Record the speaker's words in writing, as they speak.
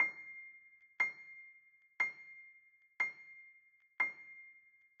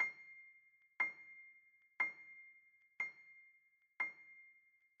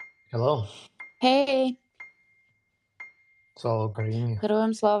Hello, Hey, so Ukraine,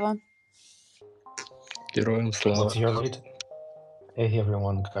 героям слава. Героям слава. what's your late? Hey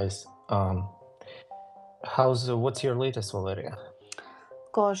everyone, guys. What's your latest, Valeria?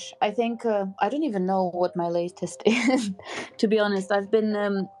 Gosh, I think I don't even know what my latest is. To be honest, I've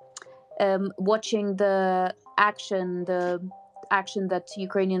been watching the action that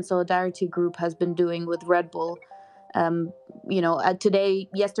Ukrainian Solidarity Group has been doing with Red Bull.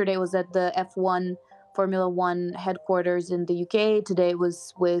 Yesterday was at the F1 Formula One headquarters in the UK. Today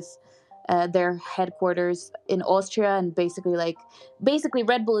was with their headquarters in Austria, and basically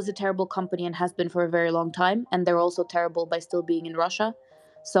Red Bull is a terrible company and has been for a very long time, and they're also terrible by still being in Russia.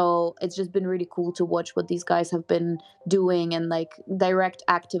 So it's just been really cool to watch what these guys have been doing, and like direct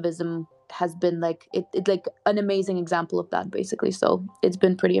activism has been it like an amazing example of that, basically. So it's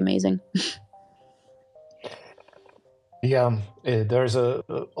been pretty amazing. Yeah, there's a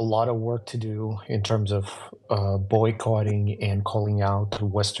lot of work to do in terms of boycotting and calling out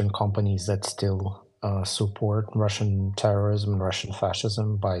Western companies that still support Russian terrorism and Russian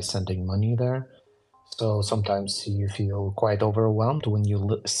fascism by sending money there. So sometimes you feel quite overwhelmed when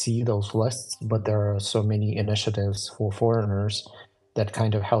you see those lists, but there are so many initiatives for foreigners that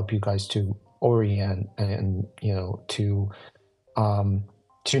kind of help you guys to orient and um,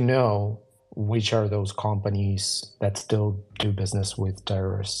 to know which are those companies that still do business with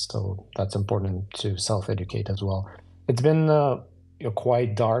terrorists. So that's important to self-educate as well. It's been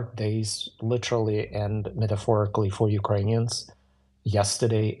quite dark days, literally and metaphorically, for Ukrainians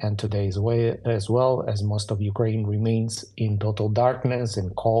yesterday and today's way as well, as most of Ukraine remains in total darkness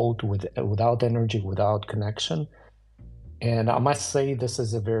and cold without energy, without connection. And I must say this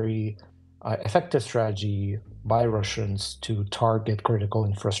is a very effective strategy by Russians to target critical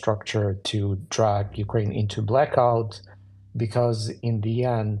infrastructure, to drag Ukraine into blackout, because in the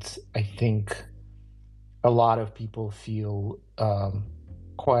end, I think a lot of people feel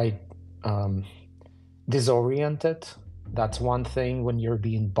quite disoriented. That's one thing when you're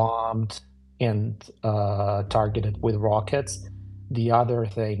being bombed and targeted with rockets. The other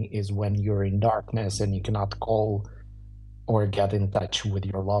thing is when you're in darkness and you cannot call or get in touch with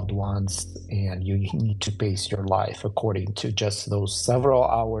your loved ones, and you need to pace your life according to just those several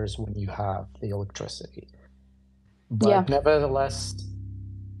hours when you have the electricity. Yeah. But nevertheless,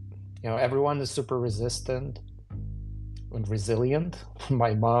 everyone is super resistant and resilient.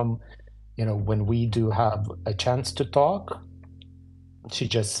 My mom, when we do have a chance to talk, she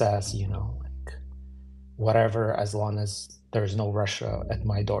just says, like, whatever, as long as there's no Russia at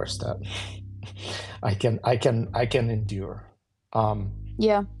my doorstep, I can endure.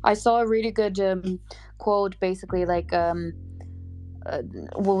 Yeah, I saw a really good quote, basically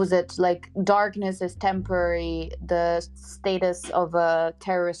what was it, like, darkness is temporary, the status of a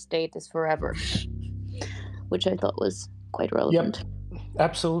terrorist state is forever. Which I thought was quite relevant. Yep,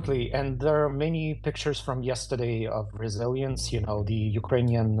 absolutely. And there are many pictures from yesterday of resilience, the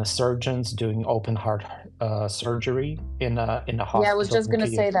Ukrainian surgeons doing open heart surgery in a Yeah, I was hospital just in gonna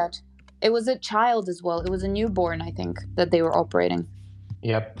Kiev. say that. It was a child as well. It was a newborn, I think, that they were operating.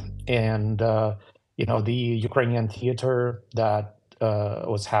 Yep. And the Ukrainian theater that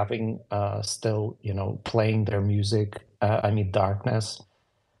was having still, playing their music amid darkness.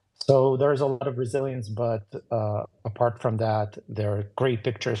 So there's a lot of resilience, but apart from that, there are great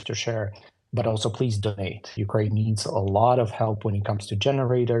pictures to share. But also, please donate. Ukraine needs a lot of help when it comes to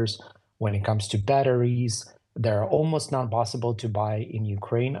generators, when it comes to batteries. They're almost not possible to buy in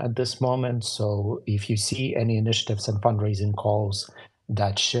Ukraine at this moment. So if you see any initiatives and fundraising calls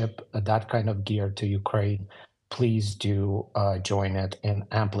that ship that kind of gear to Ukraine, please do join it and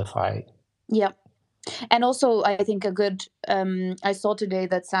amplify it. Yeah. And also, I think I saw today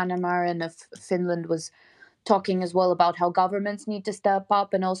that Sanna Marin of Finland was talking as well about how governments need to step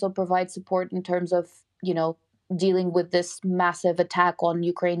up and also provide support in terms of, dealing with this massive attack on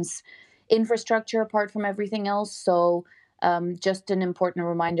Ukraine's infrastructure apart from everything else. So, just an important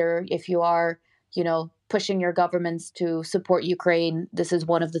reminder, if you are, pushing your governments to support Ukraine, this is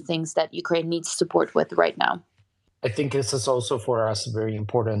one of the things that Ukraine needs support with right now. I think this is also for us very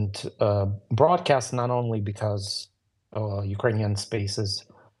important broadcast, not only because Ukrainian spaces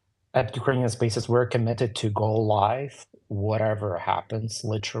at Ukrainian spaces we're committed to go live, whatever happens.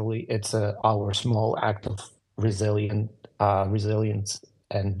 Literally, it's our small act of resilience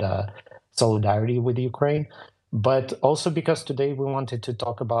and solidarity with Ukraine. But also because today we wanted to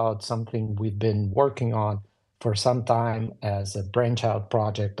talk about something we've been working on for some time as a branch out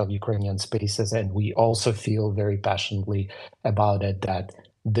project of Ukrainian spaces. And we also feel very passionately about it, that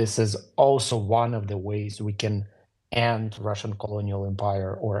this is also one of the ways we can and Russian colonial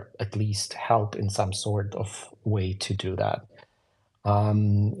empire, or at least help in some sort of way to do that.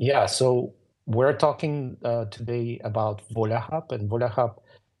 Yeah, so we're talking today about Volya Hub, and Volya Hub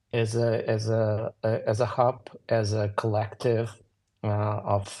is a hub, as a collective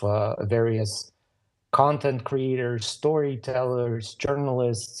of various content creators, storytellers,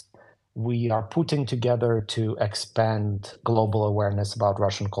 journalists. We are putting together to expand global awareness about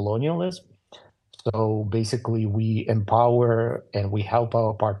Russian colonialism. So basically, we empower and we help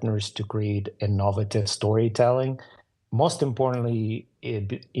our partners to create innovative storytelling, most importantly,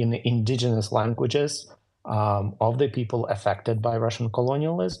 in indigenous languages of the people affected by Russian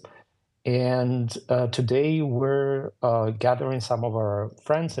colonialism. And today we're gathering some of our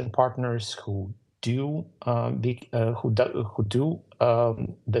friends and partners who do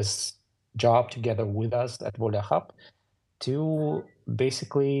this job together with us at Volya Hub to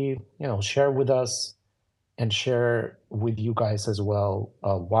basically, share with us and share with you guys as well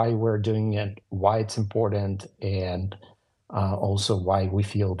why we're doing it, why it's important, and also why we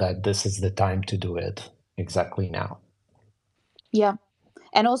feel that this is the time to do it exactly now. Yeah.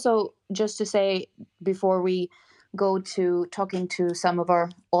 And also, just to say, before we go to talking to some of our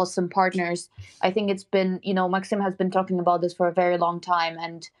awesome partners, I think it's been, Maxim has been talking about this for a very long time,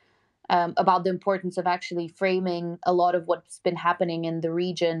 and about the importance of actually framing a lot of what's been happening in the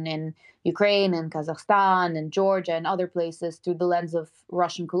region, in Ukraine and Kazakhstan and Georgia and other places, through the lens of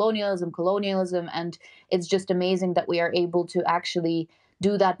Russian colonialism. And it's just amazing that we are able to actually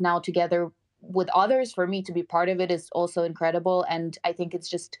do that now together with others. For me to be part of it is also incredible. And I think it's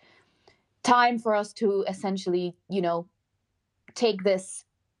just time for us to essentially, take this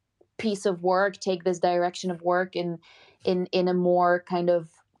piece of work, take this direction of work in a more kind of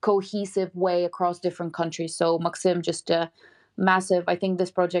cohesive way across different countries. So Maxim, just a massive. I think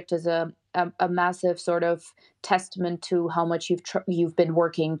this project is a massive sort of testament to how much you've been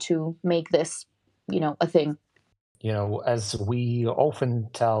working to make this, a thing. As we often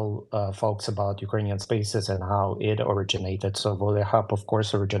tell folks about Ukrainian spaces and how it originated, so Volya Hub, of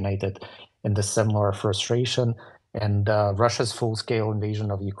course, originated in the similar frustration. And Russia's full-scale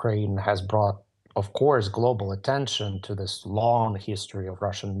invasion of Ukraine has brought, of course, global attention to this long history of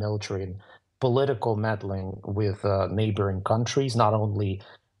Russian military and political meddling with neighboring countries, not only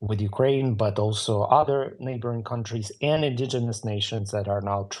with Ukraine, but also other neighboring countries and indigenous nations that are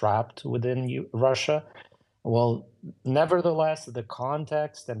now trapped within Russia. Well, nevertheless, the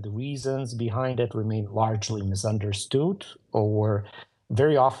context and the reasons behind it remain largely misunderstood, or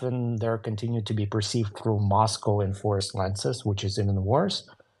very often they're continued to be perceived through Moscow enforced lenses, which is even worse.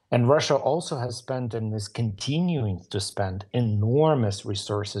 And Russia also has spent and is continuing to spend enormous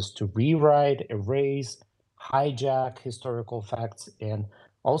resources to rewrite, erase, hijack historical facts. And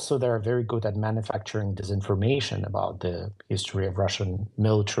also, they're very good at manufacturing disinformation about the history of Russian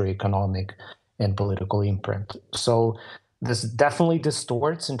military, economic, and political imprint. So this definitely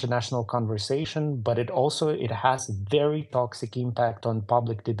distorts international conversation, but it has very toxic impact on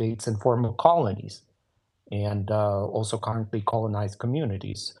public debates in former colonies and also currently colonized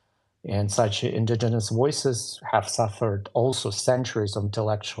communities. And such indigenous voices have suffered also centuries of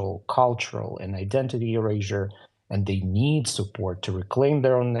intellectual, cultural, and identity erasure, and they need support to reclaim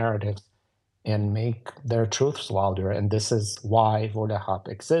their own narratives and make their truths louder. And this is why Volya Hub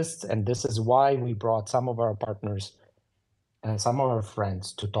exists. And this is why we brought some of our partners and some of our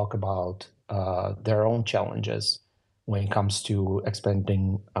friends to talk about their own challenges when it comes to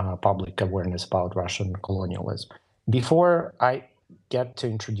expanding public awareness about Russian colonialism. Before I get to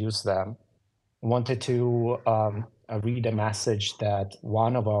introduce them, I wanted to read a message that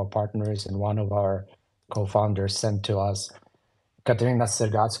one of our partners and one of our co-founders sent to us, Katerina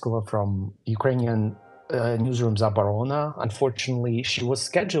Sergatskova from Ukrainian newsroom Zaborona. Unfortunately, she was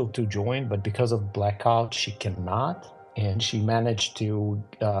scheduled to join, but because of blackout, she cannot. And she managed to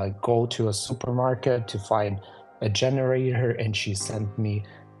go to a supermarket to find a generator, and she sent me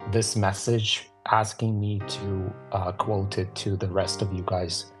this message asking me to quote it to the rest of you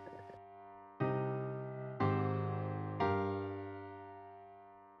guys.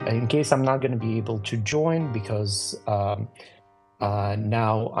 In case I'm not going to be able to join because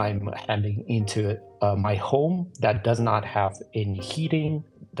now I'm heading into my home that does not have any heating,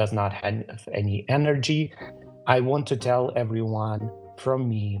 does not have any energy. I want to tell everyone from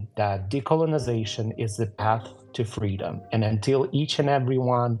me that decolonization is the path to freedom. And until each and every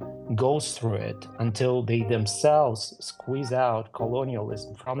one goes through it, until they themselves squeeze out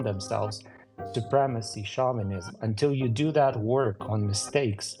colonialism from themselves, supremacy, shamanism, until you do that work on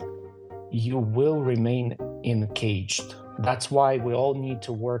mistakes, you will remain encaged. That's why we all need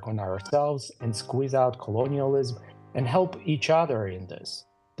to work on ourselves and squeeze out colonialism and help each other in this.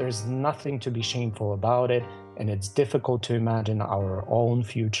 There's nothing to be shameful about it, and it's difficult to imagine our own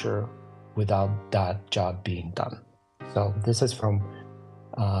future without that job being done. So this is from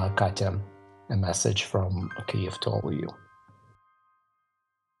Katya, a message from Kyiv to all of you.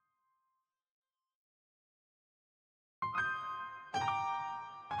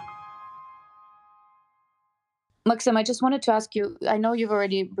 Maxim, I just wanted to ask you. I know you've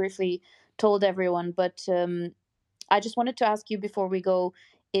already briefly told everyone, but I just wanted to ask you before we go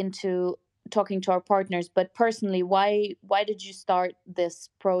into talking to our partners. But personally, why did you start this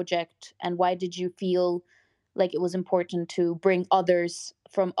project, and why did you feel like it was important to bring others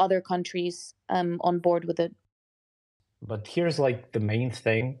from other countries on board with it? But here's like the main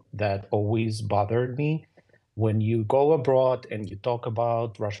thing that always bothered me. When you go abroad and you talk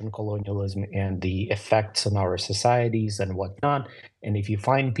about Russian colonialism and the effects on our societies and whatnot, and if you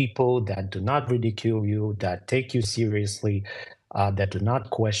find people that do not ridicule you, that take you seriously, that do not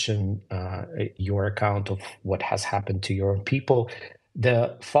question your account of what has happened to your people,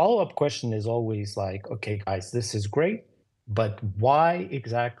 the follow-up question is always like, okay, guys, this is great, but why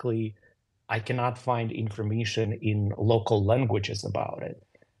exactly I cannot find information in local languages about it?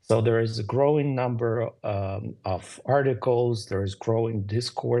 So there is a growing number of articles, there is growing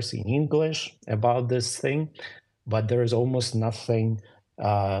discourse in English about this thing, but there is almost nothing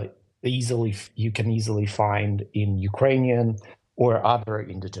uh, you can easily find in Ukrainian or other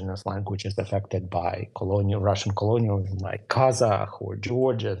indigenous languages affected by Russian colonialism, like Kazakh or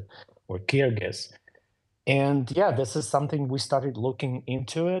Georgian or Kyrgyz. And yeah, this is something we started looking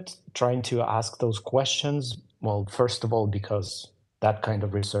into it, trying to ask those questions. Well, first of all, because that kind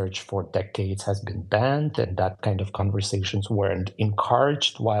of research for decades has been banned, and that kind of conversations weren't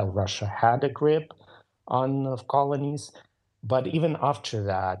encouraged while Russia had a grip on colonies. But even after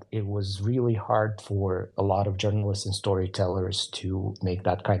that, it was really hard for a lot of journalists and storytellers to make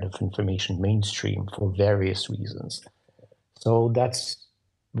that kind of information mainstream for various reasons. So that's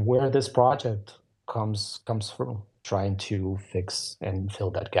where this project comes from, trying to fix and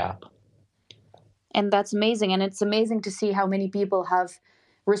fill that gap. And that's amazing, and it's amazing to see how many people have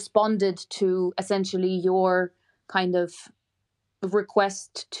responded to essentially your kind of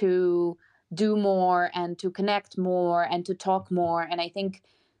request to do more and to connect more and to talk more. And I think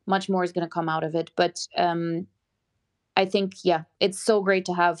much more is going to come out of it. But I think, yeah, it's so great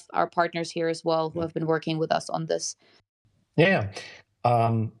to have our partners here as well who have been working with us on this. Yeah.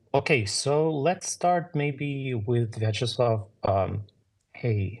 Okay, so let's start maybe with Vyacheslav.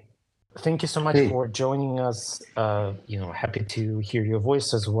 Hey, thank you so much Hey, for joining us. Happy to hear your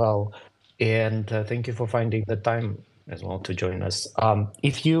voice as well. And thank you for finding the time as well to join us.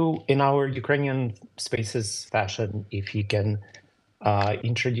 If you, in our Ukrainian Spaces fashion, if you can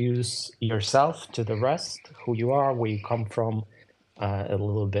introduce yourself to the rest, who you are, where you come from, a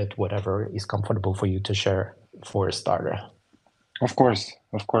little bit, whatever is comfortable for you to share for a starter. of course.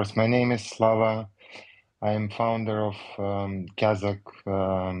 My name is Slava. I am founder of Kazakh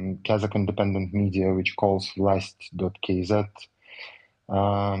independent media, which calls Vlast.kz.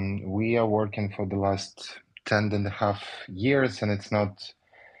 We are working for the last 10 and a half years, and it's not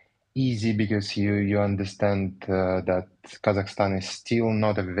easy because you understand that Kazakhstan is still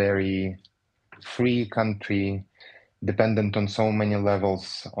not a very free country, dependent on so many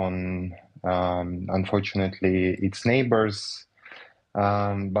levels on, unfortunately, its neighbors.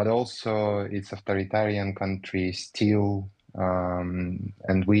 But also it's authoritarian country still,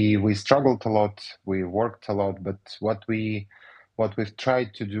 and we struggled a lot, we worked a lot, but what we've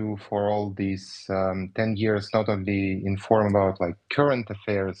tried to do for all these 10 years, not only inform about like current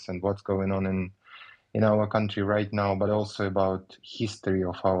affairs and what's going on in our country right now, but also about history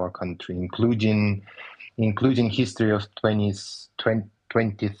of our country, including history of 20th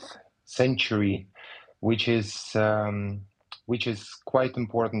century, which is quite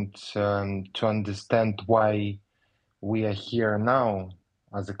important to understand why we are here now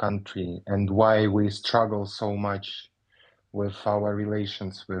as a country and why we struggle so much with our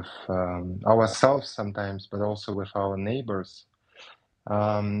relations with ourselves sometimes, but also with our neighbors.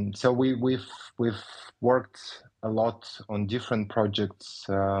 So we've worked a lot on different projects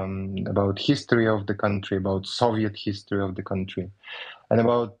about history of the country, about Soviet history of the country, and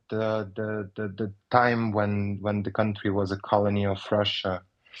about the time when the country was a colony of Russia.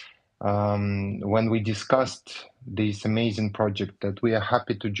 When we discussed this amazing project that we are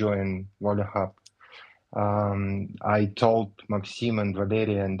happy to join, Volya Hub, I told Maxim and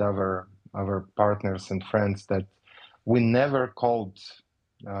Valeria and our partners and friends that we never called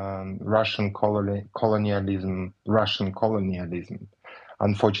colonialism,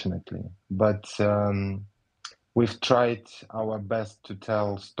 unfortunately. But we've tried our best to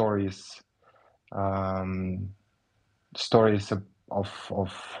tell stories, um, stories of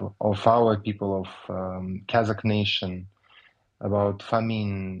our people, of Kazakh nation, about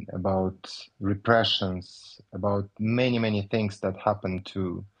famine, about repressions, about many things that happened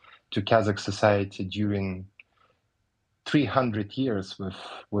to Kazakh society during 300 years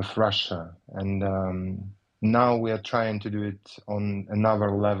with Russia, and now we are trying to do it on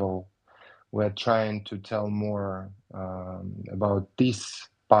another level. We're trying to tell more about this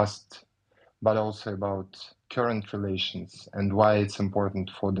past, but also about current relations and why it's important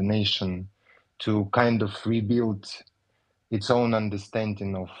for the nation to kind of rebuild its own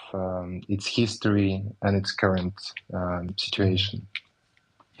understanding of its history and its current situation.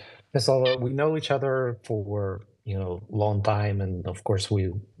 So we know each other for long time, and of course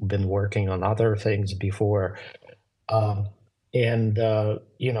we've been working on other things before. Um, and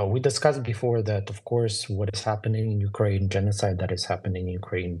we discussed before that, of course, what is happening in Ukraine, genocide that is happening in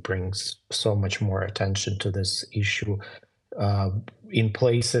Ukraine, brings so much more attention to this issue uh, in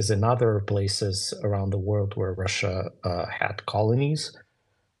other places around the world where Russia had colonies.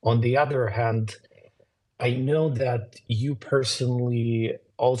 On the other hand, I know that you personally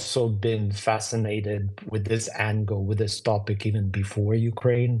also been fascinated with this angle, with this topic, even before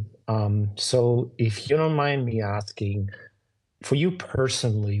Ukraine. So, if you don't mind me asking, for you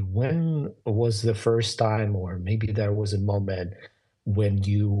personally, when was the first time, or maybe there was a moment when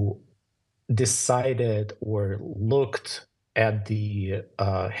you decided or looked at the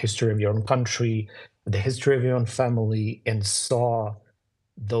history of your own country, the history of your own family, and saw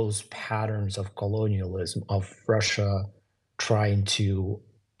those patterns of colonialism, of Russia trying to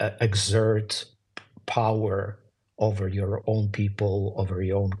exert power over your own people, over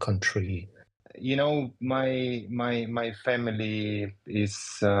your own country? You know, my family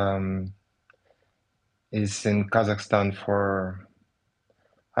is in Kazakhstan for,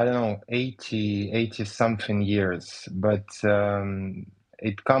 I don't know, 80 something years, but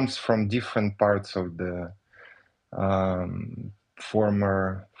it comes from different parts of the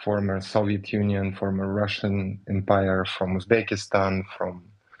former Soviet Union, former Russian Empire, from Uzbekistan, from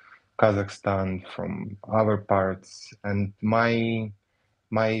Kazakhstan, from other parts, and my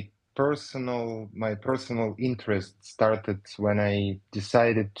personal interest started when I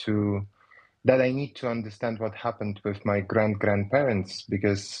decided to that I need to understand what happened with my grandparents,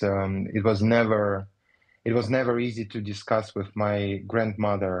 because it was never easy to discuss with my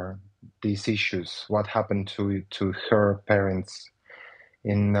grandmother these issues, what happened to her parents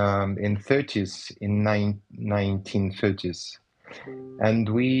in 30s, in 1930s. And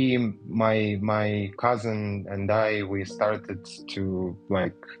my cousin and I, we started to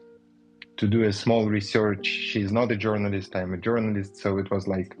do a small research. She's not a journalist, I'm a journalist, so it was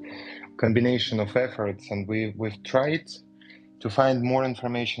like combination of efforts, and we've tried to find more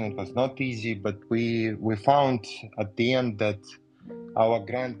information. It was not easy, but we found at the end that our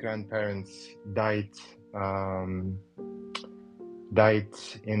grandparents died in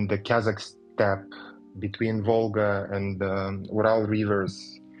the Kazakh steppe between Volga and Ural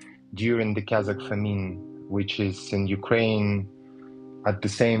rivers during the Kazakh famine, which is in Ukraine at the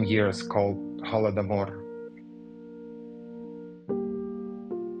same years called Holodomor.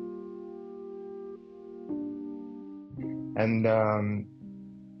 And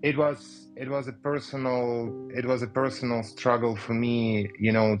it was a personal struggle for me,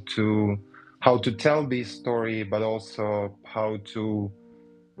 to how to tell this story, but also how to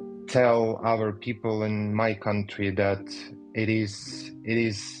tell other people in my country that it is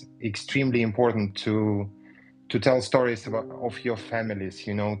extremely important to tell stories of your families,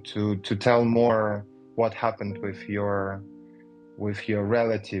 to tell more what happened with your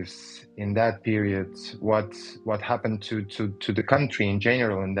relatives in that period, what happened to the country in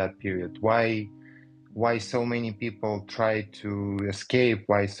general in that period, why so many people tried to escape,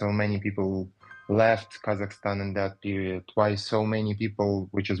 why so many people left Kazakhstan in that period, why so many people,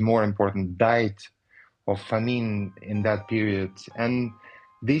 which is more important, died of famine in that period. And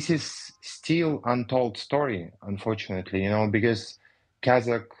this is still untold story, unfortunately, because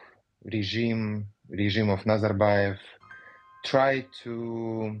Kazakh regime of Nazarbayev tried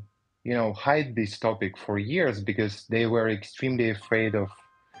to hide this topic for years, because they were extremely afraid of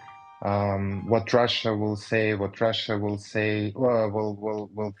what Russia will say, will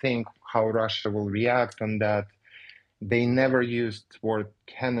think, how Russia will react on that. They never used word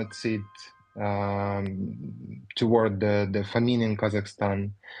genocide toward the famine in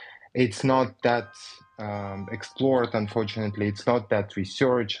Kazakhstan. It's not that explored, unfortunately. It's not that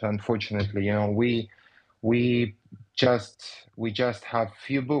researched, unfortunately. We just have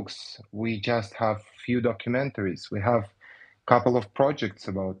few books. We just have few documentaries. We have a couple of projects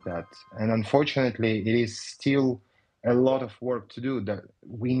about that, and unfortunately, it is still a lot of work to do. That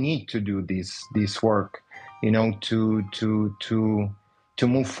we need to do this work, to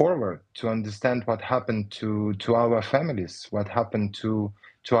move forward, to understand what happened to our families, what happened to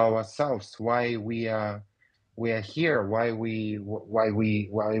ourselves, why we are here, why we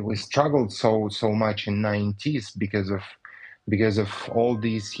struggled so much in 90s because of all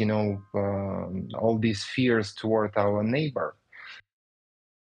these all these fears toward our neighbor.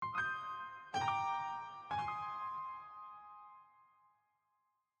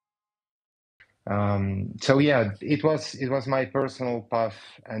 So yeah, it was my personal path,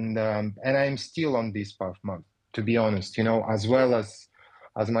 and I'm still on this path, to be honest. As well as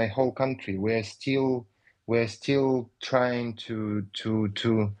my whole country, we're still trying to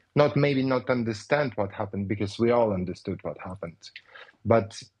not, maybe not understand what happened, because we all understood what happened,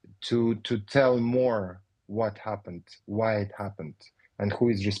 but to tell more what happened, why it happened, and who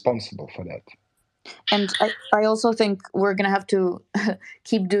is responsible for that. And I also think we're going to have to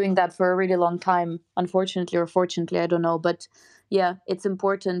keep doing that for a really long time, unfortunately or fortunately, I don't know. But yeah, it's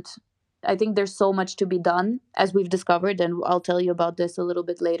important. I think there's so much to be done, as we've discovered, and I'll tell you about this a little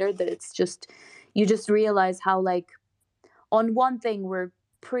bit later, that it's just, you just realize how, like, on one thing, we're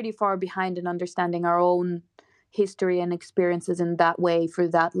pretty far behind in understanding our own history and experiences in that way, through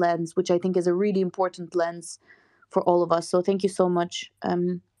that lens, which I think is a really important lens for all of us. So thank you so much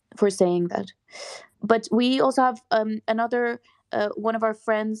for saying that. But we also have another one of our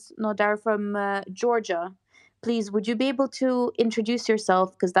friends, Nodar, from Georgia. Please, would you be able to introduce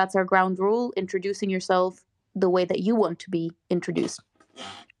yourself? Because that's our ground rule, introducing yourself the way that you want to be introduced.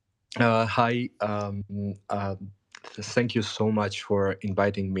 Hi. Thank you so much for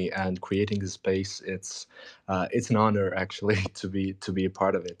inviting me and creating this space. It's an honor actually to be a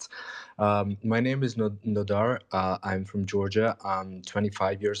part of it. My name is Nodar. I'm from Georgia. I'm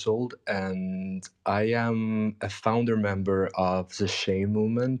 25 years old, and I am a founder member of the Shame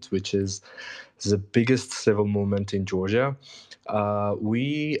movement, which is the biggest civil movement in Georgia.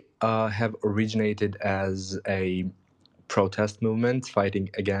 We have originated as a protest movement fighting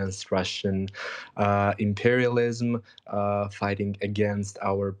against Russian imperialism, fighting against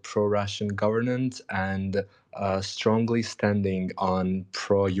our pro Russian government, and strongly standing on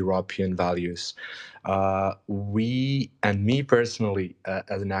pro European values. We, and me personally,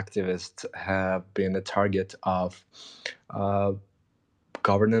 as an activist, have been a target of uh,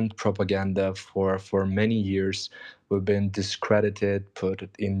 government propaganda for many years. We've been discredited, put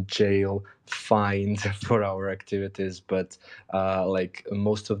in jail, fined for our activities, but like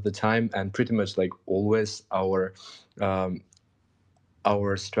most of the time, and pretty much like always, um,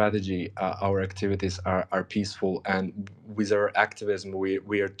 our strategy, our activities are peaceful, and with our activism,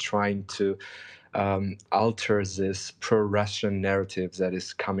 we are trying to alter this pro-Russian narrative that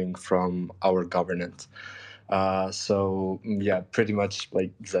is coming from our government. So yeah, pretty much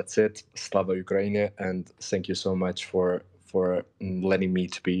like that's it. Slava Ukraine, and thank you so much for letting me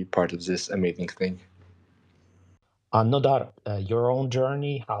to be part of this amazing thing. Nodar, your own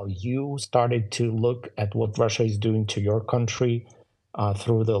journey, how you started to look at what Russia is doing to your country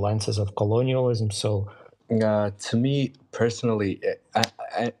through the lenses of colonialism. So, To me personally,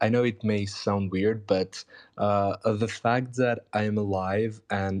 I know it may sound weird, but the fact that I am alive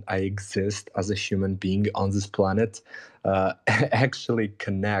and I exist as a human being on this planet actually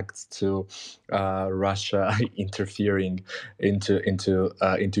connects to Russia interfering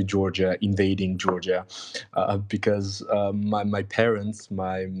into Georgia, invading Georgia, because my parents,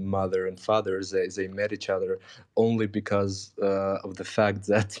 my mother and father, they met each other only because of the fact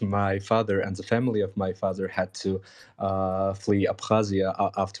that my father and the family of my father had to flee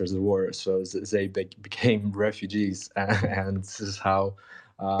Abkhazia after the war. So they became refugees, and this is how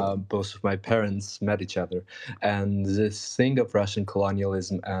both of my parents met each other. And this thing of Russian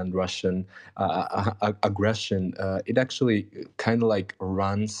colonialism and Russian aggression, it actually kind of like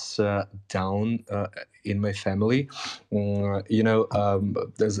runs down in my family.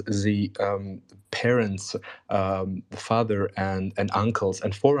 There's the parents, father and uncles,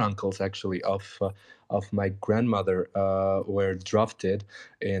 and four uncles actually of my grandmother were drafted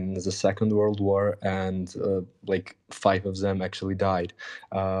in the Second World War, and like five of them actually died.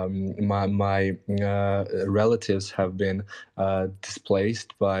 My relatives have been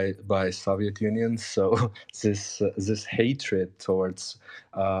displaced by Soviet Union, so this hatred towards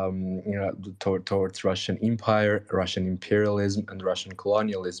towards Russian Empire, Russian imperialism, and Russian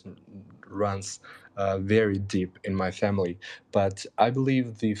colonialism runs very deep in my family. But I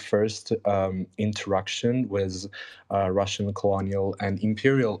believe the first interaction with Russian colonial and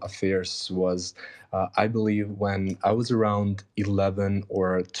imperial affairs was, I believe, when I was around 11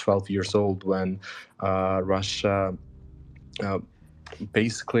 or 12 years old, when Russia uh,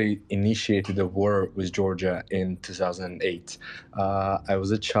 basically initiated a war with Georgia in 2008. I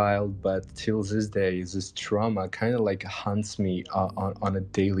was a child, but till this day, this trauma kind of like haunts me on a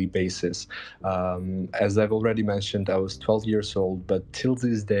daily basis. As I've already mentioned, I was 12 years old, but till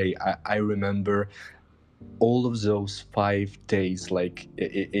this day, I remember all of those 5 days like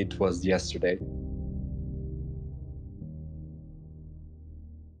it was yesterday.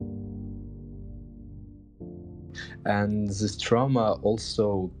 And this trauma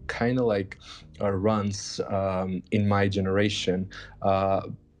also kind of like runs in my generation,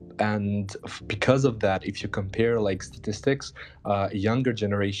 and because of that, if you compare like statistics, younger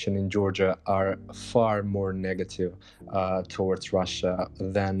generation in Georgia are far more negative towards Russia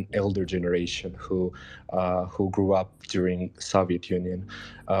than elder generation who grew up during Soviet Union.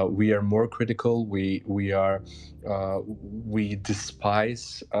 We are more critical. We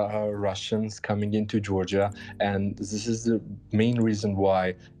despise Russians coming into Georgia, and this is the main reason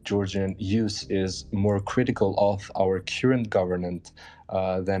why Georgian youth is more critical of our current government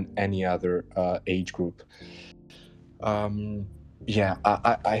than any other age group. Yeah,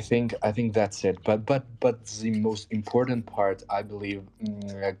 I think that's it. But the most important part, I believe,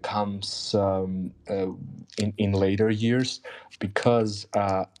 comes in later years, because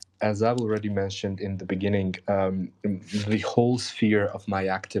as I've already mentioned in the beginning, the whole sphere of my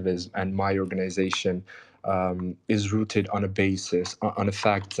activism and my organization is rooted on a basis, on a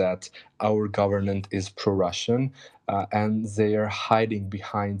fact that our government is pro-Russian, and they are hiding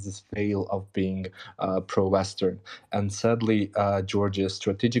behind this veil of being pro-Western. And sadly, Georgia's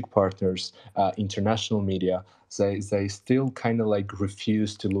strategic partners, international media, they still kind of like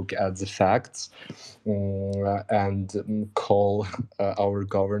refuse to look at the facts, and call our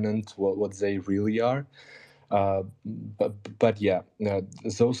government what they really are. But yeah,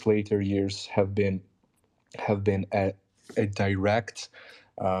 those later years have been a direct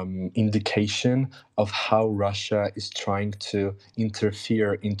indication of how Russia is trying to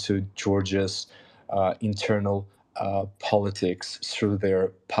interfere into Georgia's internal politics through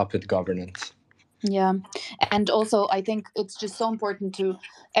their puppet governance. Yeah. And also, I think it's just so important to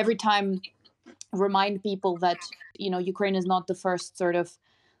every time remind people that, Ukraine is not the first sort of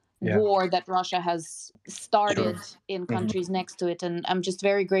Yeah, war that Russia has sure. started in countries next to it. And I'm just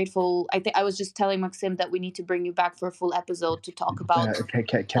very grateful. I think I was just telling Maxim that we need to bring you back for a full episode to talk about.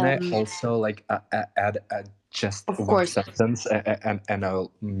 Can I also like add just Of one course. sentence, and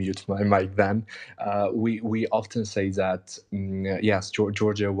I'll mute my mic then. We often say that yes,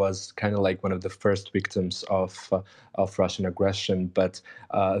 Georgia was kind of like one of the first victims of Russian aggression, but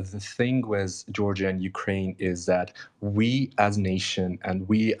the thing with Georgia and Ukraine is that we as a nation and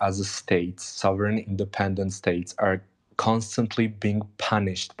we as a state, sovereign independent states, are constantly being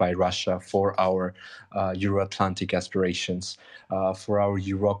punished by Russia for our Euro-Atlantic aspirations, for our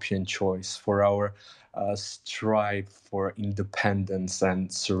European choice, for our strive for independence and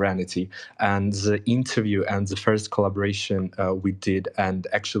serenity. And the interview and the first collaboration we did and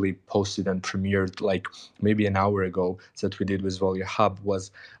actually posted and premiered like maybe an hour ago that we did with Volya Hub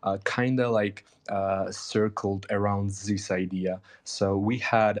was kind of like circled around this idea. So we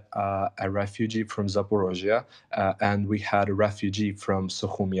had a refugee from Zaporozhye, and we had a refugee from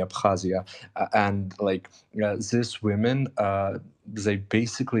Sukhumi, Abkhazia, and like these women, they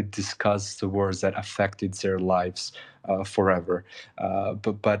basically discuss the wars that affected their lives forever.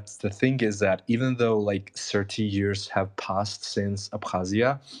 But the thing is that even though like 30 years have passed since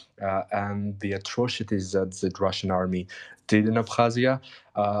Abkhazia and the atrocities that the Russian army did in Abkhazia,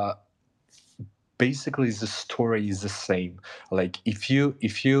 basically the story is the same. Like if you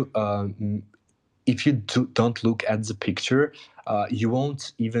don't look at the picture, you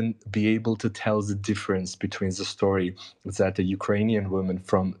won't even be able to tell the difference between the story that a Ukrainian woman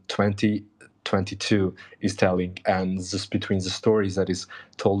from 2022 is telling and just between the stories that is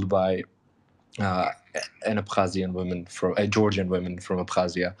told by uh, an Abkhazian woman from a Georgian woman from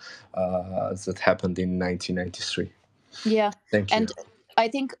Abkhazia that happened in 1993. Yeah. Thank you. And I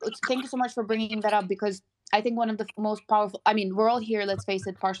think thank you so much for bringing that up, because I think one of the most powerful, I mean, we're all here, let's face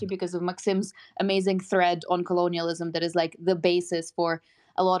it, partially because of Maxim's amazing thread on colonialism that is like the basis for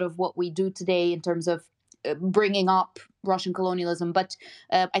a lot of what we do today in terms of bringing up Russian colonialism. But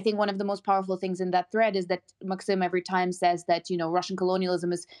I think one of the most powerful things in that thread is that Maxim every time says that, Russian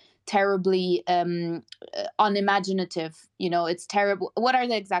colonialism is terribly unimaginative. It's terrible. What are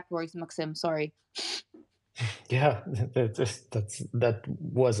the exact words, Maxim? Sorry. Yeah, that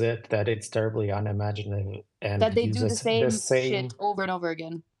was it. That it's terribly unimaginative and That they do the uses the same same shit over and over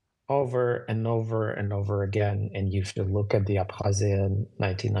again. over and over and over again. And if you look at the Abkhazia in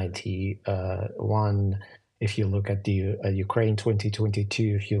 1991, if you look at the Ukraine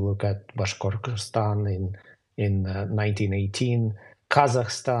 2022, if you look at Bashkortostan in 1918,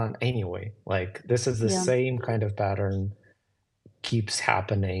 Kazakhstan, anyway, like this is the Yeah. same kind of pattern keeps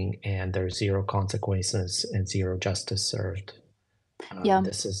happening, and there's zero consequences and zero justice served. Yeah.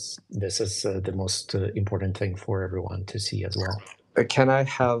 This is the most important thing for everyone to see as well. Can I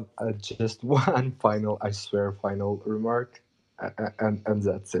have just one final, I swear, final remark? And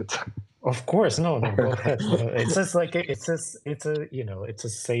that's it. Of course, no, go ahead. It's just like it's a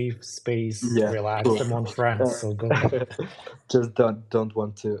safe space, Yeah, relax cool. among friends. So go ahead. Just don't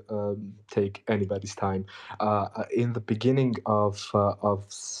want to take anybody's time. In the beginning of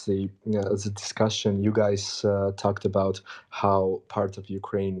the discussion, you guys talked about how part of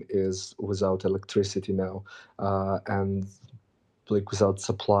Ukraine is without electricity now, and like without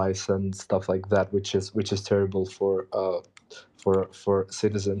supplies and stuff like that, which is terrible for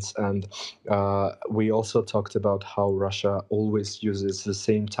citizens. And we also talked about how Russia always uses the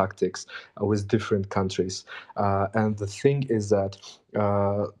same tactics with different countries. And the thing is that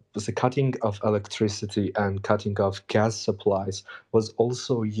the cutting of electricity and cutting of gas supplies was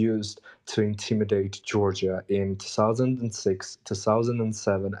also used to intimidate Georgia in 2006,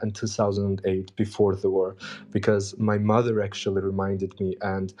 2007, and 2008 before the war, because my mother actually reminded me,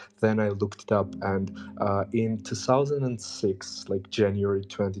 and then I looked it up, and in 2006, like January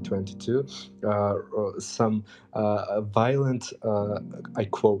 2022, some violent, I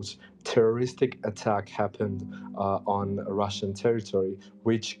quote, terroristic attack happened on Russian territory,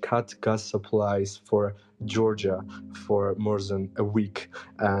 which cut gas supplies for Georgia for more than a week.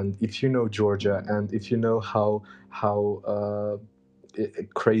 And if you know Georgia, and if you know how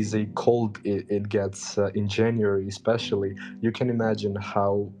crazy cold it gets in January, especially, you can imagine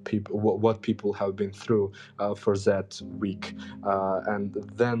how people what people have been through for that week. And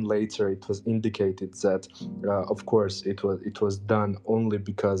then later it was indicated that, of course, it was done only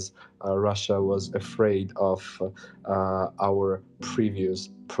because Russia was afraid of our previous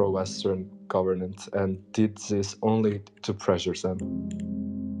pro-Western government and did this only to pressure them.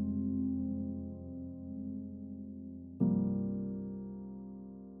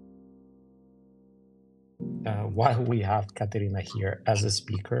 While we have Katerina here as a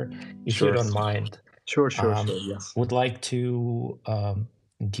speaker, if you Sure. don't mind, Sure, yes. would like to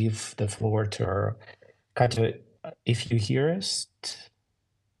give the floor to her. Katya, if you hear us,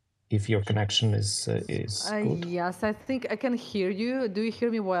 if your connection is good. Yes, I think I can hear you. Do you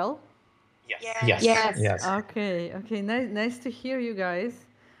hear me well? Yes. Yes. Okay. Nice to hear you guys.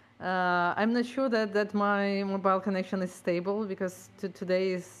 I'm not sure that my mobile connection is stable because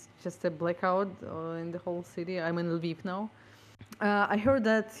today is just a blackout in the whole city. I'm in Lviv now. I heard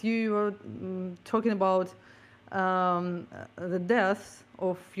that you were talking about the deaths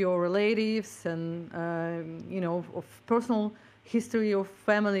of your relatives and of personal history of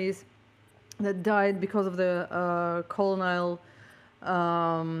families that died because of the colonial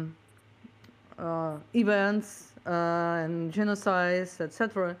events and genocides,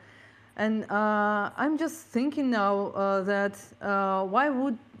 etc. And I'm just thinking now that why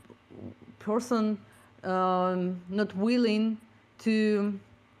would person not willing to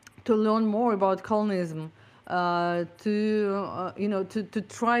learn more about colonialism, to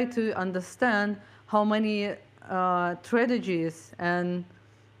try to understand how many tragedies and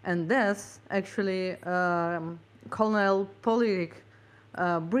deaths actually colonial politic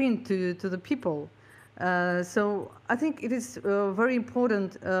bring to the people. So I think it is very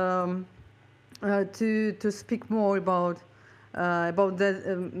important to speak more about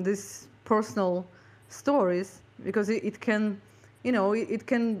that, these personal stories, because it can, it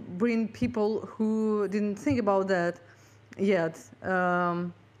can bring people who didn't think about that yet,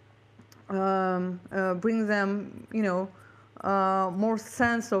 bring them, more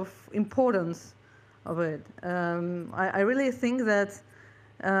sense of importance of it. I really think that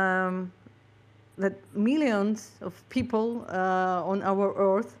that millions of people on our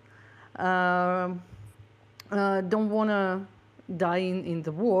earth don't want to die in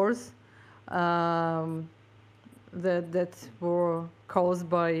the wars that were caused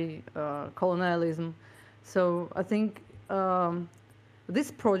by colonialism. So I think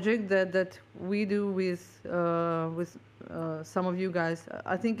this project that we do with some of you guys,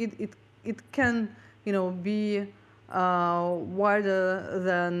 I think it can, be wider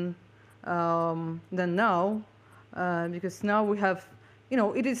than now, because now we have,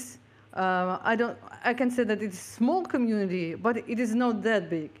 it is. I can say that it's a small community, but it is not that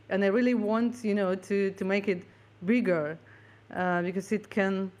big, and I really want, to make it bigger, because it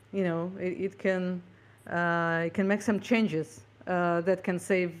can, it can make some changes that can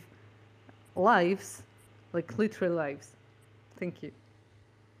save lives, like literal lives. Thank you.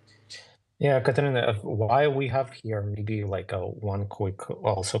 Yeah, Katerina, why we have here maybe like a one quick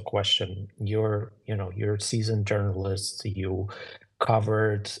also question. You're a seasoned journalist. You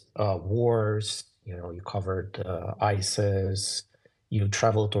covered wars. You covered ISIS. You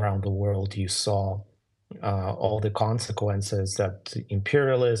traveled around the world. You saw all the consequences that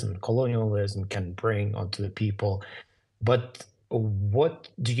imperialism, colonialism can bring onto the people. But what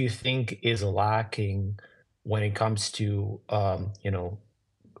do you think is lacking when it comes to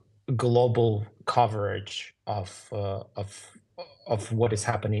global coverage of what is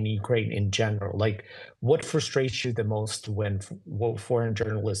happening in Ukraine in general? Like, what frustrates you the most when foreign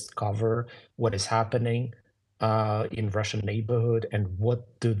journalists cover what is happening in Russian neighborhood, and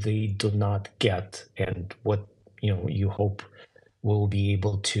what do they do not get, and what you hope will be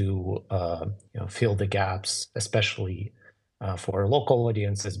able to fill the gaps, especially for local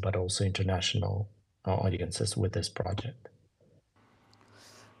audiences, but also international audiences with this project?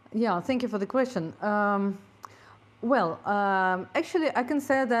 Yeah, thank you for the question. Actually, I can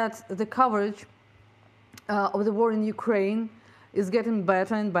say that the coverage of the war in Ukraine is getting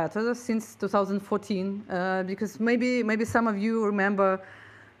better and better since 2014, because maybe some of you remember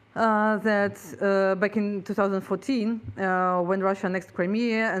that back in 2014, when Russia annexed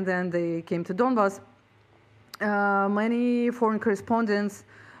Crimea and then they came to Donbass, many foreign correspondents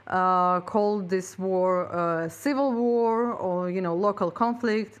called this war a civil war, or local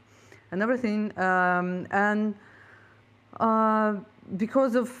conflict and everything, and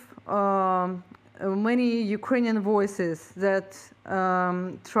because of many Ukrainian voices that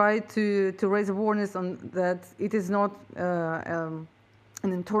try to raise awareness on that it is not an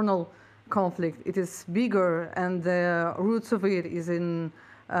internal conflict, it is bigger, and the roots of it is in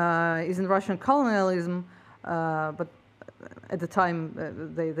Russian colonialism, but at the time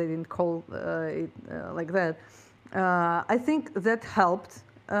they didn't call it like that. I think that helped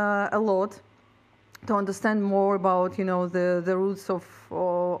a lot to understand more about the roots of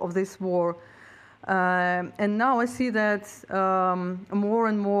this war, and now I see that more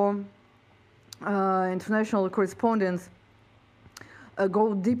and more international correspondents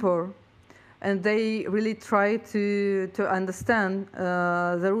go deeper, and they really try to understand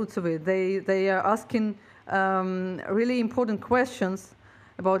the roots of it. They are asking really important questions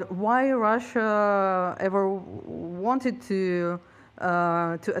about why Russia ever wanted to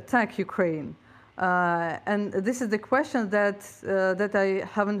attack Ukraine, and this is the question that I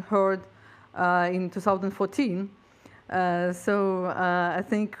haven't heard in 2014. I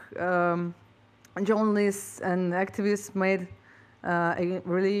think journalists and activists made a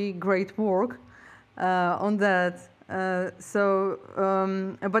really great work on that. But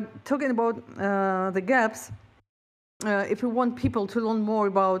talking about the gaps, if we want people to learn more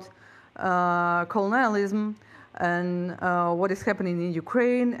about colonialism and what is happening in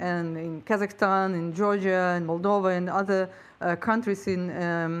Ukraine and in Kazakhstan, in Georgia, and Moldova, and other countries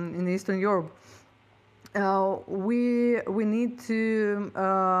in Eastern Europe, we need to.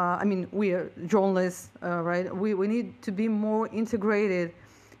 I mean, we are journalists, right? We need to be more integrated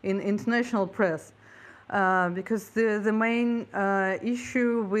in international press, because the main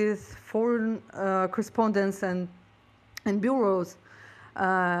issue with foreign correspondents and bureaus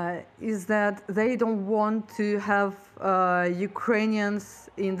is that they don't want to have Ukrainians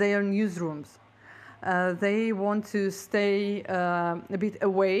in their newsrooms. They want to stay a bit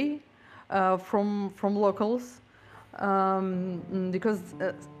away from locals, because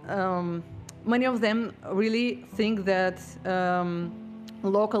many of them really think that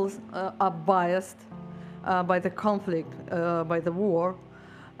locals are biased by the conflict, by the war.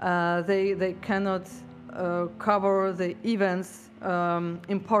 They cannot cover the events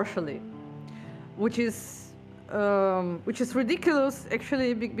impartially, which is ridiculous,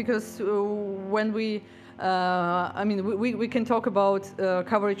 actually, because when we we can talk about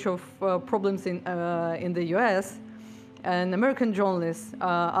coverage of problems in the U.S. and American journalists.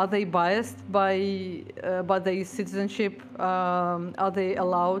 Are they biased by their citizenship? Are they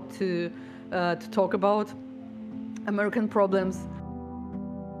allowed to talk about American problems?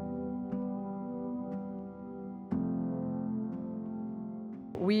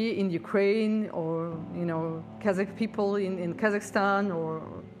 We in Ukraine, or Kazakh people in Kazakhstan, or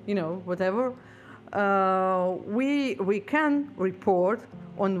whatever, we can report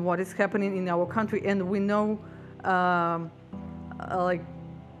on what is happening in our country, and we know like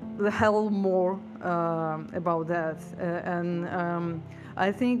the hell more about that. And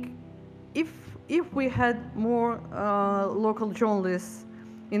I think if we had more local journalists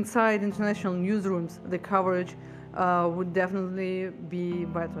inside international newsrooms, the coverage would definitely be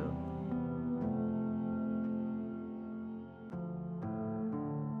better.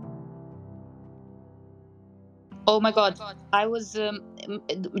 Oh my God, I was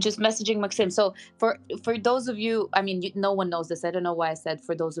just messaging Maxim. So for those of you, I mean, no one knows this. I don't know why I said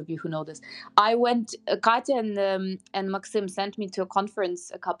for those of you who know this. I went. Katya and Maxim sent me to a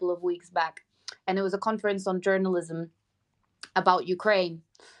conference a couple of weeks back, and it was a conference on journalism about Ukraine.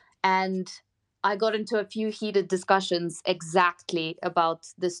 And I got into a few heated discussions exactly about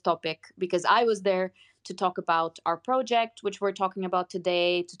this topic because I was there to talk about our project, which we're talking about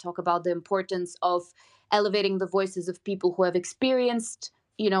today, to talk about the importance of elevating the voices of people who have experienced,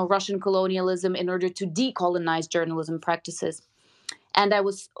 Russian colonialism in order to decolonize journalism practices. And I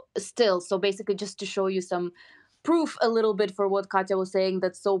was still, so basically, just to show you some proof a little bit for what Katya was saying,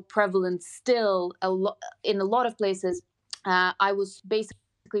 that's so prevalent still in a lot of places. I was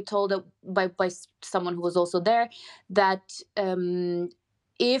basically told by someone who was also there that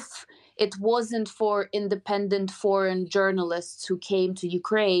if it wasn't for independent foreign journalists who came to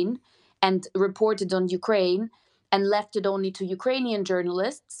Ukraine and reported on Ukraine and left it only to Ukrainian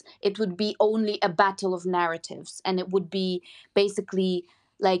journalists, it would be only a battle of narratives, and it would be basically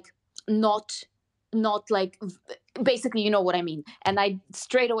like not like basically, you know what I mean. And I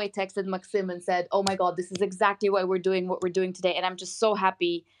straight away texted Maxim and said, oh my God, this is exactly why we're doing what we're doing today. And I'm just so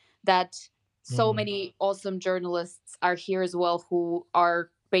happy that so many awesome journalists are here as well, who are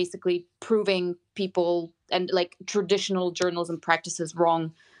basically proving people and like traditional journalism practices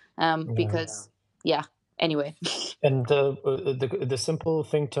wrong, because anyway. And the simple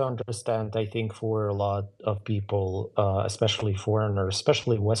thing to understand, I think, for a lot of people, especially foreigners,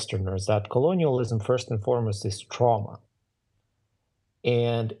 especially Westerners, that colonialism, first and foremost, is trauma.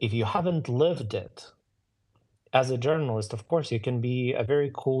 And if you haven't lived it, as a journalist, of course, you can be a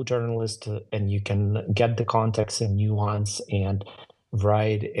very cool journalist and you can get the context and nuance and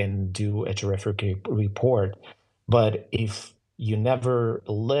write and do a terrific report. But if you never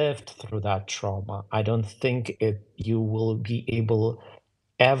lived through that trauma, I don't think you will be able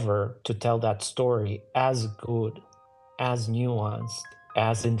ever to tell that story as good, as nuanced,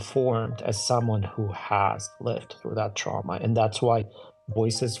 as informed as someone who has lived through that trauma. And that's why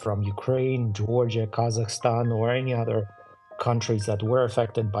voices from Ukraine, Georgia, Kazakhstan, or any other countries that were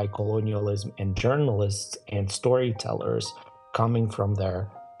affected by colonialism, and journalists and storytellers coming from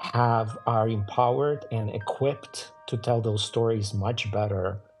there are empowered and equipped to tell those stories much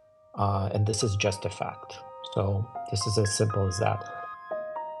better. And this is just a fact. So this is as simple as that.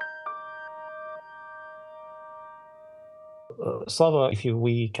 Slava, if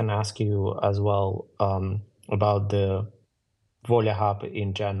we can ask you as well about the Volya Hub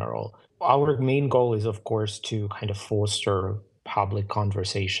in general. Our main goal is, of course, to kind of foster public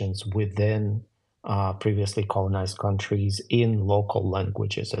conversations within previously colonized countries in local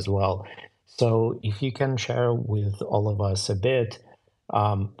languages as well. So if you can share with all of us a bit,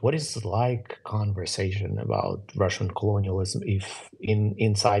 what is like conversation about Russian colonialism if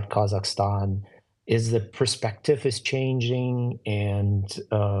inside Kazakhstan? Is the perspective is changing, and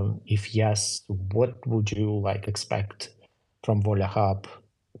if yes, what would you like expect from Volya Hub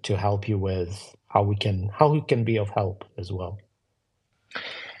to help you with how we can be of help as well?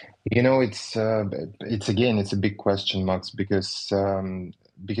 It's again, it's a big question, Max, because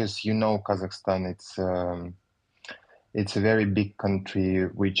Kazakhstan, it's a very big country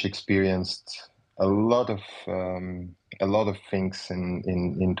which experienced a lot of things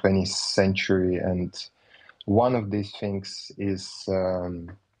in 20th century, and one of these things is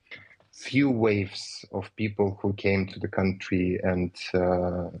few waves of people who came to the country and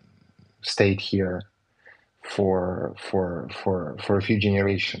stayed here for a few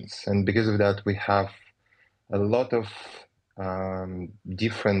generations, and because of that, we have a lot of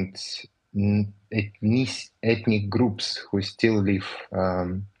different ethnic groups who still live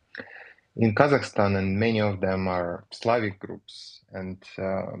in Kazakhstan, and many of them are Slavic groups, and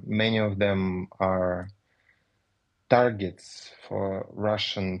many of them are targets for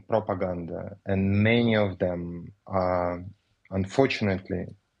Russian propaganda, and many of them are, unfortunately,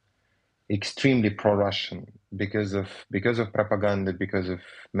 extremely pro-Russian because of propaganda, because of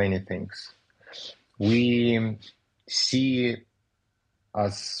many things. We see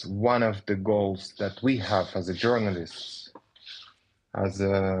as one of the goals that we have as a journalists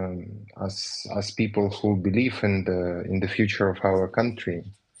as people who believe in the future of our country,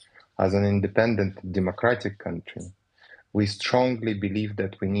 as an independent democratic country, we strongly believe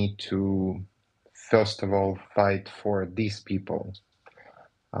that we need to first of all fight for these people,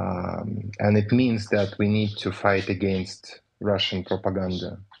 and it means that we need to fight against Russian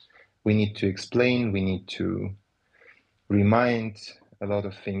propaganda. We need to explain, we need to remind a lot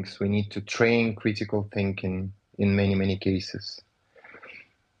of things, we need to train critical thinking in many cases.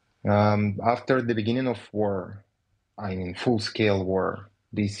 After the beginning of war, I mean full-scale war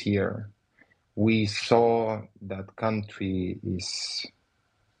this year, we saw that country is,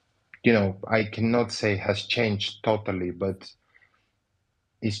 I cannot say has changed totally, but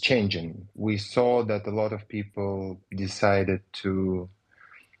is changing. We saw that a lot of people decided to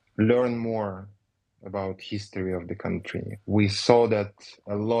learn more about history of the country. We saw that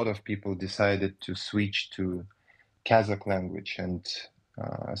a lot of people decided to switch to Kazakh language and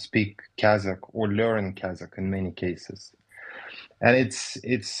speak Kazakh or learn Kazakh in many cases. And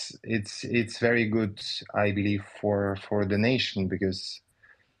it's very good, I believe, for the nation, because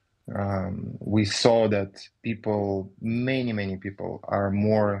we saw that people, many people, are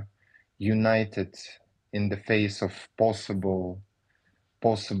more united in the face of possible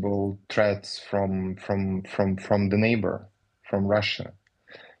threats from the neighbor, from Russia.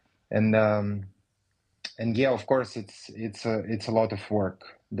 And yeah, of course, it's a lot of work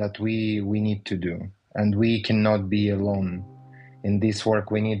that we need to do, and we cannot be alone in this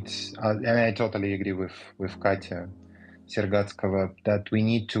work. We need, and I totally agree with Katya Sergatskova, that we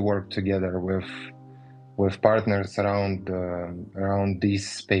need to work together with partners around this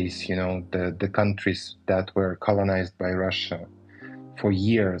space. The countries that were colonized by Russia for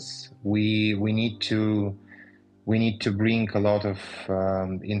years. We need to bring a lot of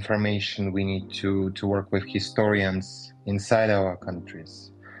information. We need to work with historians inside our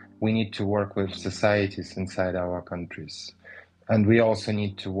countries. We need to work with societies inside our countries, and we also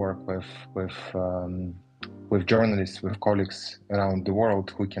need to work with journalists, with colleagues around the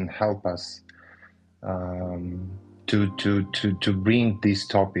world who can help us to bring this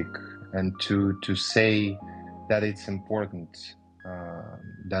topic and to say that it's important,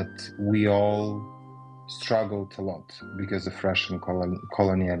 that we all struggled a lot because of Russian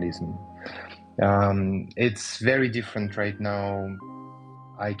colonialism. It's very different right now.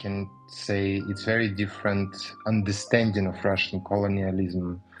 I can say it's very different understanding of Russian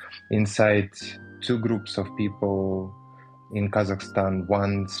colonialism inside two groups of people in Kazakhstan.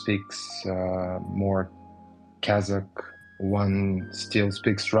 One speaks more Kazakh, one still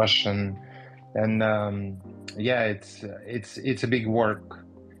speaks Russian, and yeah, it's a big work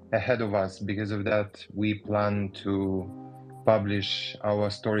ahead of us. Because of that, we plan to publish our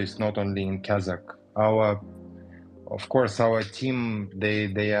stories not only in Kazakh. Of course, our team,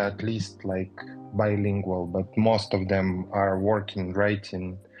 they are at least like bilingual, but most of them are working,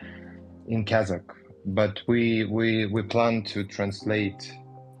 writing in Kazakh. But we plan to translate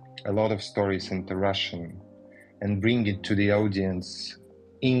a lot of stories into Russian and bring it to the audience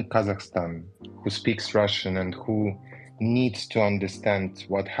in Kazakhstan who speaks Russian and who needs to understand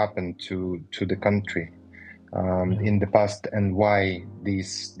what happened to the country in the past, and why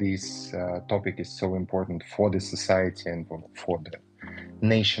this topic is so important for the society and for the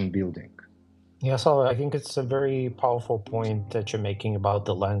nation building. Yeah, so I think it's a very powerful point that you're making about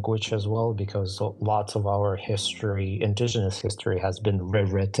the language as well, because lots of our history, indigenous history, has been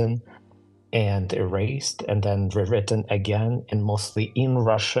rewritten and erased and then rewritten again, and mostly in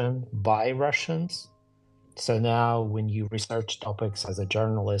Russian by Russians. So now when you research topics as a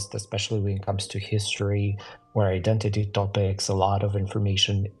journalist, especially when it comes to history or identity topics, a lot of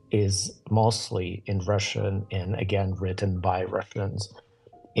information is mostly in Russian and again written by Russians.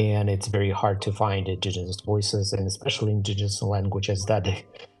 And it's very hard to find indigenous voices, and especially indigenous languages,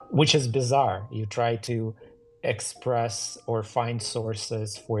 which is bizarre. You try to express or find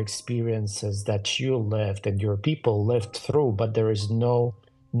sources for experiences that you lived and your people lived through, but there is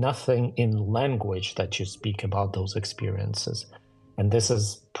nothing in language that you speak about those experiences. And this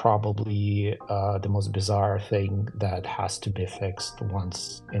is probably the most bizarre thing that has to be fixed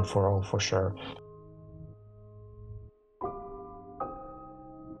once and for all, for sure.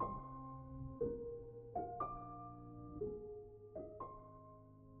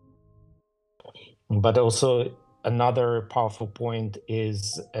 But also another powerful point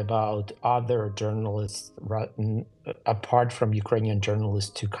is about other journalists, apart from Ukrainian journalists,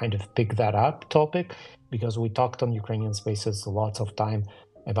 to kind of pick that up topic, because we talked on Ukrainian Spaces lots of time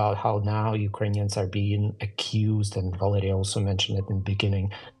about how now Ukrainians are being accused, and Valeria also mentioned it in the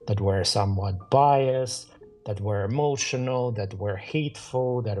beginning, that we're somewhat biased, that were emotional, that were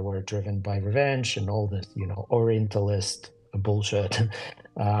hateful, that were driven by revenge and all this, Orientalist bullshit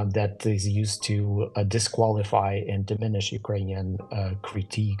that is used to disqualify and diminish Ukrainian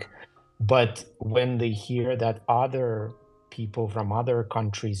critique. But when they hear that other people from other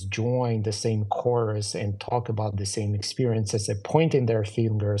countries join the same chorus and talk about the same experiences and pointing their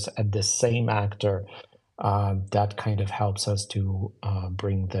fingers at the same actor, that kind of helps us to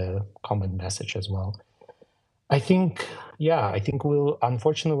bring the common message as well. I think, I think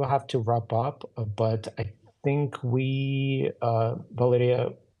unfortunately, we'll have to wrap up, but I think Valeria,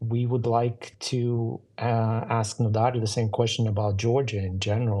 we would like to ask Nodar the same question about Georgia in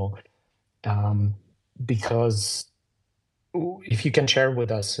general, because if you can share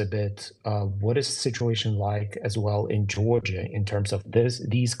with us a bit, what is the situation like as well in Georgia in terms of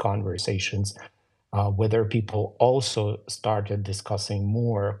these conversations, whether people also started discussing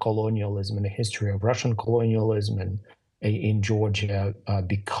more colonialism and the history of Russian colonialism in Georgia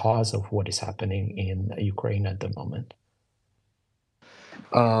because of what is happening in Ukraine at the moment?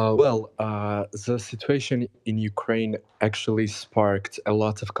 The situation in Ukraine actually sparked a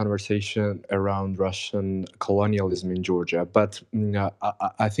lot of conversation around Russian colonialism in Georgia. But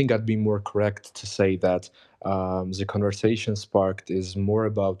I think I'd be more correct to say that the conversation sparked is more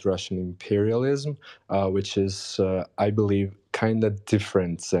about Russian imperialism, which is, I believe, kind of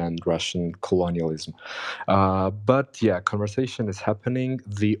different than Russian colonialism. But yeah, conversation is happening.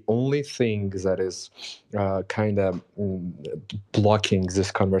 The only thing that is kind of blocking this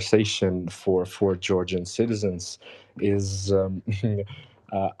conversation for Georgian citizens is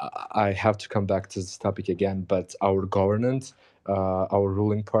I have to come back to this topic again, but our government, our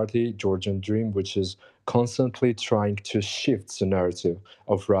ruling party, Georgian Dream, which is constantly trying to shift the narrative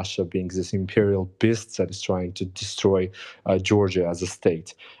of Russia being this imperial beast that is trying to destroy Georgia as a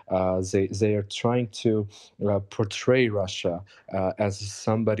state. They are trying to portray Russia as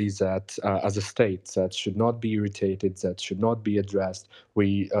somebody that, as a state that should not be irritated, that should not be addressed.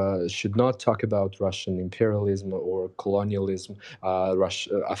 We should not talk about Russian imperialism or colonialism,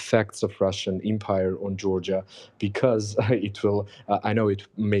 effects of Russian empire on Georgia, because it will. I know it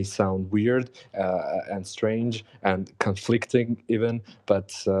may sound weird and strange and conflicting even, but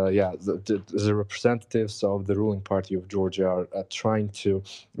the representatives of the ruling party of Georgia are trying to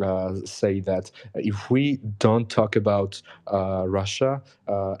say that if we don't talk about Russia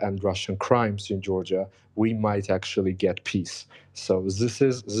and Russian crimes in Georgia, we might actually get peace. So this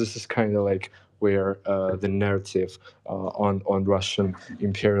is kind of like where the narrative on Russian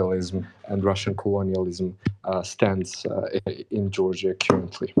imperialism and Russian colonialism stands in Georgia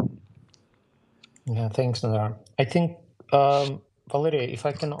currently. Yeah, thanks, Nadar. I think, Valeria, if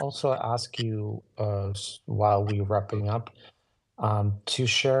I can also ask you while we're wrapping up, to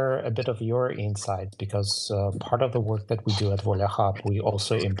share a bit of your insights, because part of the work that we do at Volya Hub, we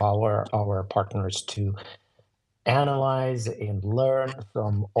also empower our partners to analyze and learn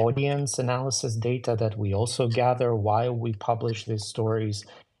from audience analysis data that we also gather while we publish these stories.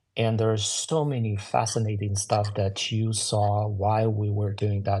 And there's so many fascinating stuff that you saw while we were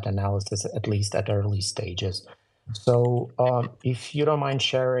doing that analysis, at least at early stages. So if you don't mind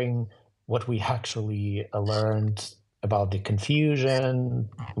sharing what we actually learned about the confusion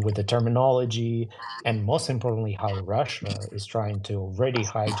with the terminology, and most importantly, how Russia is trying to already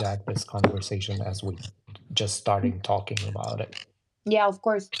hijack this conversation as we just starting talking about it. Yeah, of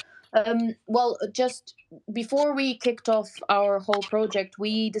course. Well, just before we kicked off our whole project,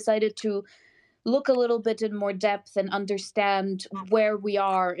 we decided to look a little bit in more depth and understand where we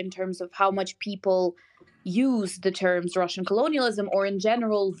are in terms of how much people use the terms Russian colonialism, or in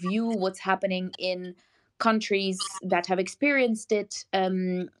general view what's happening in countries that have experienced it,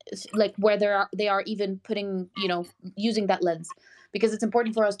 like where they are even putting, using that lens, because it's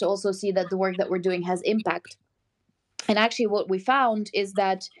important for us to also see that the work that we're doing has impact. And actually what we found is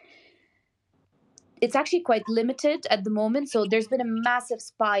that it's actually quite limited at the moment. So there's been a massive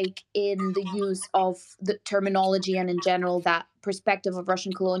spike in the use of the terminology and in general that perspective of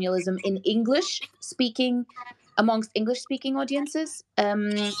Russian colonialism in English speaking, amongst English speaking audiences.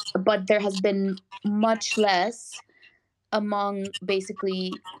 But there has been much less among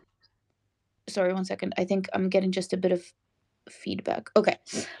basically, sorry, one second. I think I'm getting just a bit of feedback. Okay,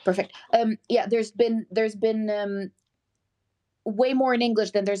 perfect. Yeah, there's been way more in English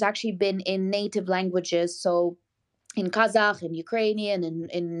than there's actually been in native languages. So in Kazakh, in Ukrainian,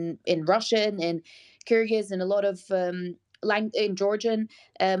 in Russian, in Kyrgyz, and a lot of in Georgian,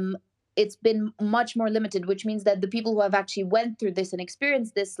 it's been much more limited. Which means that the people who have actually went through this and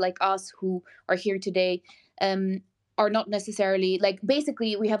experienced this, like us, who are here today, are not necessarily like,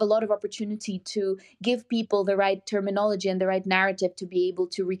 basically we have a lot of opportunity to give people the right terminology and the right narrative to be able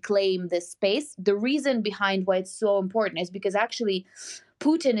to reclaim this space. The reason behind why it's so important is because actually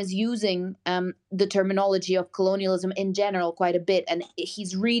Putin is using the terminology of colonialism in general quite a bit, and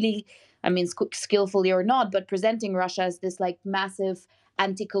he's really, I mean, skillfully or not, but presenting Russia as this like massive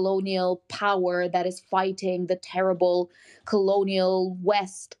anti-colonial power that is fighting the terrible colonial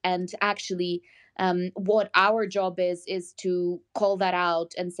West. And actually, what our job is to call that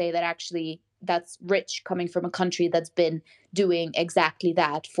out and say that actually that's rich coming from a country that's been doing exactly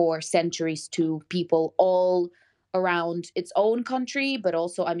that for centuries to people all around its own country, but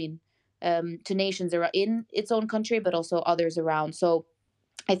also, I mean, to nations in its own country, but also others around. So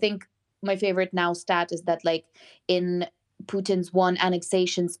I think my favorite now stat is that, like, in Putin's one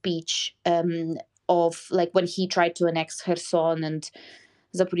annexation speech, of like when he tried to annex Kherson and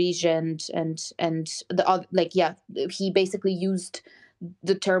Zaporizhia and the other, like, yeah, he basically used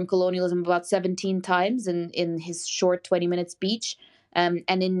the term colonialism about 17 times in his short 20-minute speech. And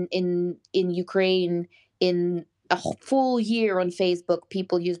in Ukraine, in a full year on Facebook,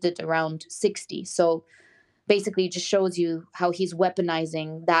 people used it around 60. So basically it just shows you how he's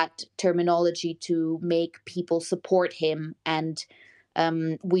weaponizing that terminology to make people support him. And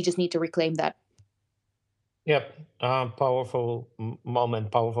we just need to reclaim that. Yep, powerful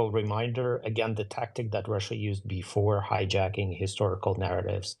moment, powerful reminder. Again, the tactic that Russia used before, hijacking historical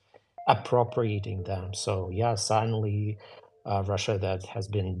narratives, appropriating them. So yeah, suddenly Russia, that has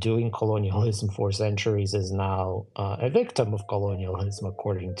been doing colonialism for centuries, is now a victim of colonialism,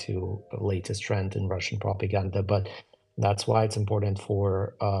 according to the latest trend in Russian propaganda. But that's why it's important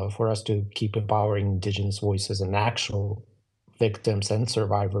for us to keep empowering indigenous voices and actual victims and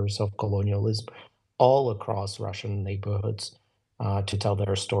survivors of colonialism all across Russian neighborhoods to tell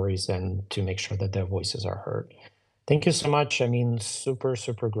their stories and to make sure that their voices are heard. Thank you so much. I mean, super,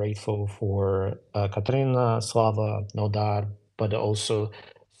 super grateful for Katrina, Slava, Nodar, but also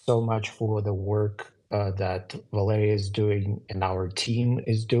so much for the work that Valeria is doing and our team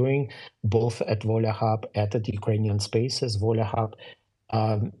is doing, both at Volya Hub and at Ukrainian Spaces. Volya Hub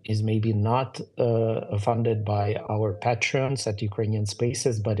is maybe not funded by our patrons at Ukrainian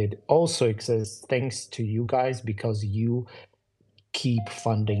Spaces, but it also exists thanks to you guys, because you keep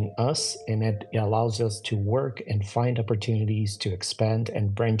funding us, and it allows us to work and find opportunities to expand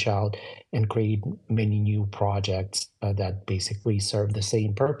and branch out and create many new projects that basically serve the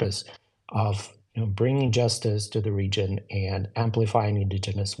same purpose of bringing justice to the region and amplifying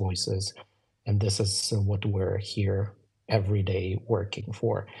indigenous voices. And this is what we're here every day working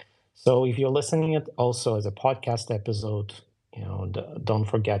for. So if you're listening it also as a podcast episode, don't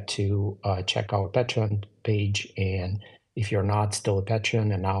forget to check our Patreon page. And if you're not still a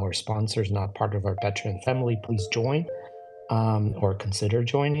Patreon and our sponsors not part of our Patreon family, please join or consider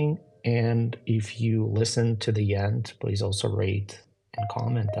joining. And if you listen to the end, please also rate and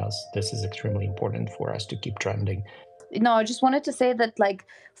comment us. This is extremely important for us to keep trending. No, I just wanted to say that, like,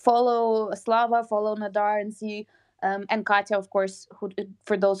 follow Slava, follow Nadar, and see, and Katya, of course, who,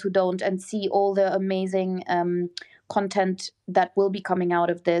 for those who don't, and see all the amazing content that will be coming out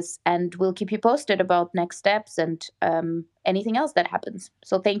of this. And we'll keep you posted about next steps and anything else that happens.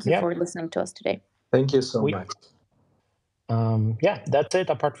 So thank you for listening to us today. Thank you so much. Yeah, that's it.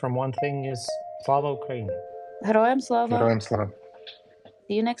 Apart from one thing is Slava Ukraine. Героям слава. Героям слава.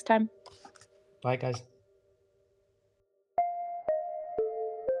 See you next time. Bye, guys.